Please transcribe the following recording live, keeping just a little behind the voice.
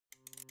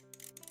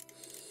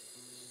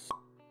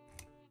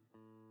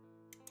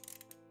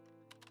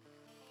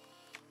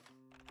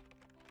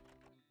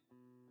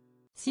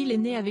S'il est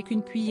né avec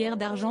une cuillère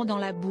d'argent dans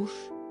la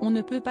bouche, on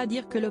ne peut pas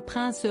dire que le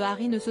prince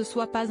Harry ne se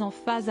soit pas en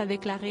phase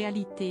avec la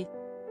réalité.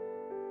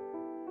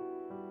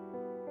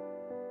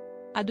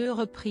 À 2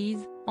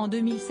 reprises, en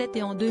 2007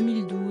 et en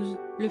 2012,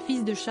 le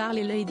fils de Charles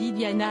et Lady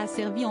Diana a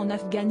servi en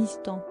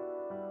Afghanistan.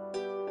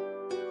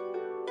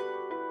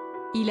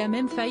 Il a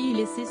même failli y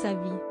laisser sa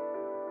vie.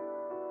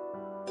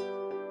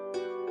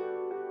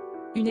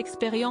 Une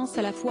expérience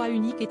à la fois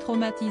unique et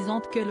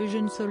traumatisante que le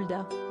jeune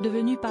soldat,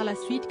 devenu par la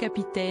suite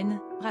capitaine,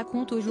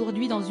 raconte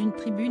aujourd'hui dans une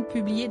tribune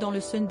publiée dans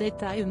le Sunday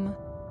Times.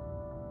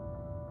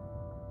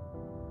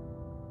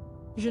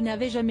 Je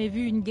n'avais jamais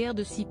vu une guerre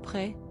de si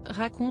près,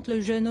 raconte le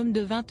jeune homme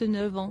de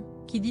 29 ans,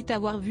 qui dit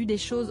avoir vu des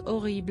choses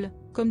horribles,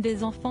 comme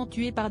des enfants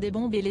tués par des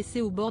bombes et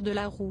laissés au bord de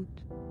la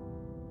route.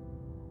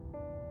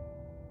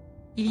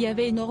 Il y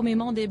avait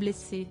énormément de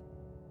blessés.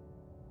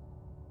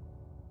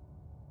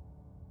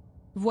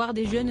 Voir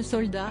des jeunes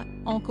soldats,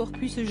 encore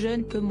plus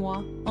jeunes que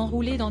moi,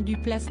 enroulés dans du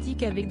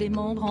plastique avec des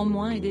membres en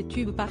moins et des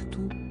tubes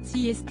partout,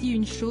 c'est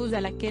une chose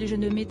à laquelle je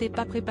ne m'étais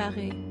pas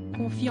préparé,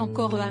 confie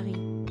encore Harry.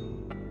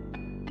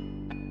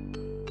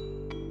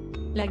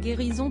 La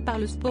guérison par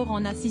le sport.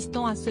 En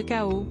assistant à ce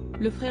chaos,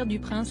 le frère du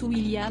prince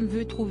William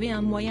veut trouver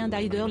un moyen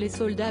d'aider les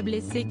soldats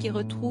blessés qui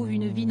retrouvent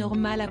une vie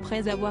normale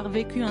après avoir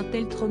vécu un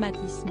tel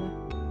traumatisme.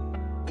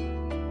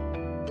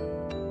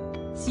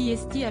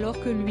 C'est alors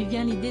que lui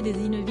vient l'idée des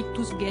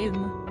Invictus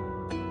Games.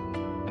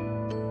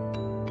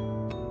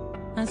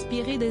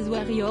 Inspiré des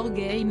Warrior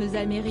Games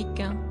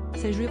américains,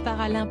 ces Jeux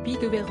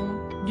paralympiques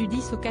verront, du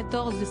 10 au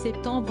 14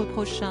 septembre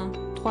prochain,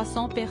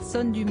 300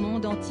 personnes du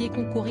monde entier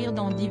concourir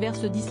dans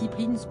diverses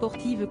disciplines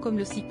sportives comme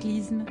le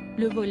cyclisme,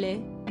 le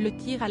volley, le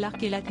tir à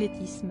l'arc et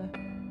l'athlétisme.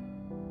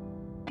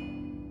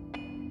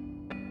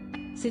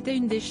 C'était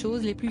une des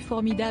choses les plus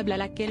formidables à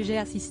laquelle j'ai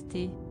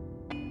assisté.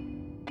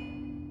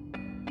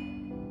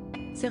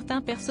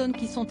 Certaines personnes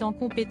qui sont en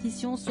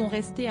compétition sont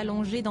restées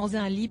allongées dans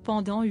un lit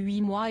pendant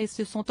 8 mois et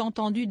se sont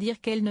entendues dire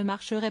qu'elles ne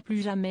marcheraient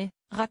plus jamais,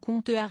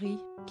 raconte Harry,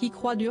 qui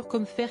croit dur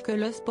comme fer que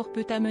le sport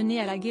peut amener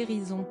à la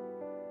guérison.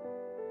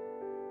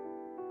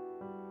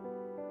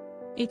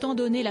 Étant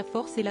donné la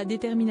force et la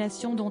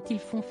détermination dont ils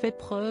font fait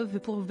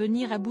preuve pour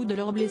venir à bout de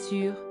leurs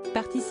blessures,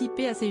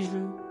 participer à ces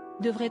jeux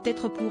devrait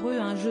être pour eux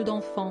un jeu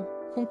d'enfant,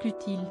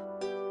 conclut-il.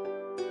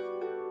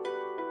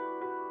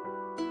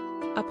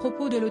 À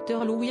propos de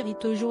l'auteur Louis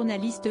Rito,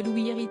 journaliste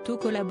Louis Rito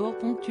collabore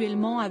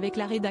ponctuellement avec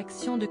la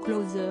rédaction de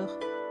Closer.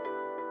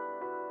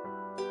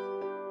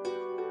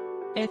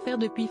 FR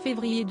depuis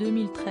février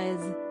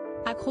 2013.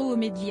 Accro aux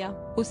médias,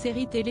 aux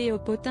séries télé et aux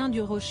potins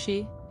du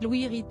rocher,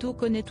 Louis Rito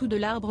connaît tout de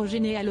l'arbre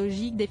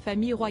généalogique des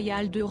familles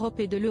royales d'Europe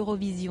et de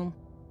l'Eurovision.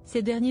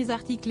 Ses derniers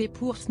articles est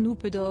pour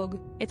Snoop Dogg,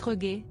 être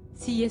gay,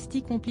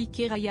 c'est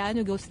compliqué.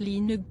 Ryan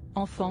Gosling,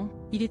 enfant,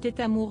 il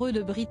était amoureux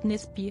de Britney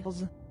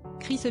Spears.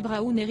 Chris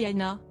Brown et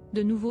Rihanna,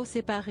 de nouveau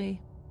séparés.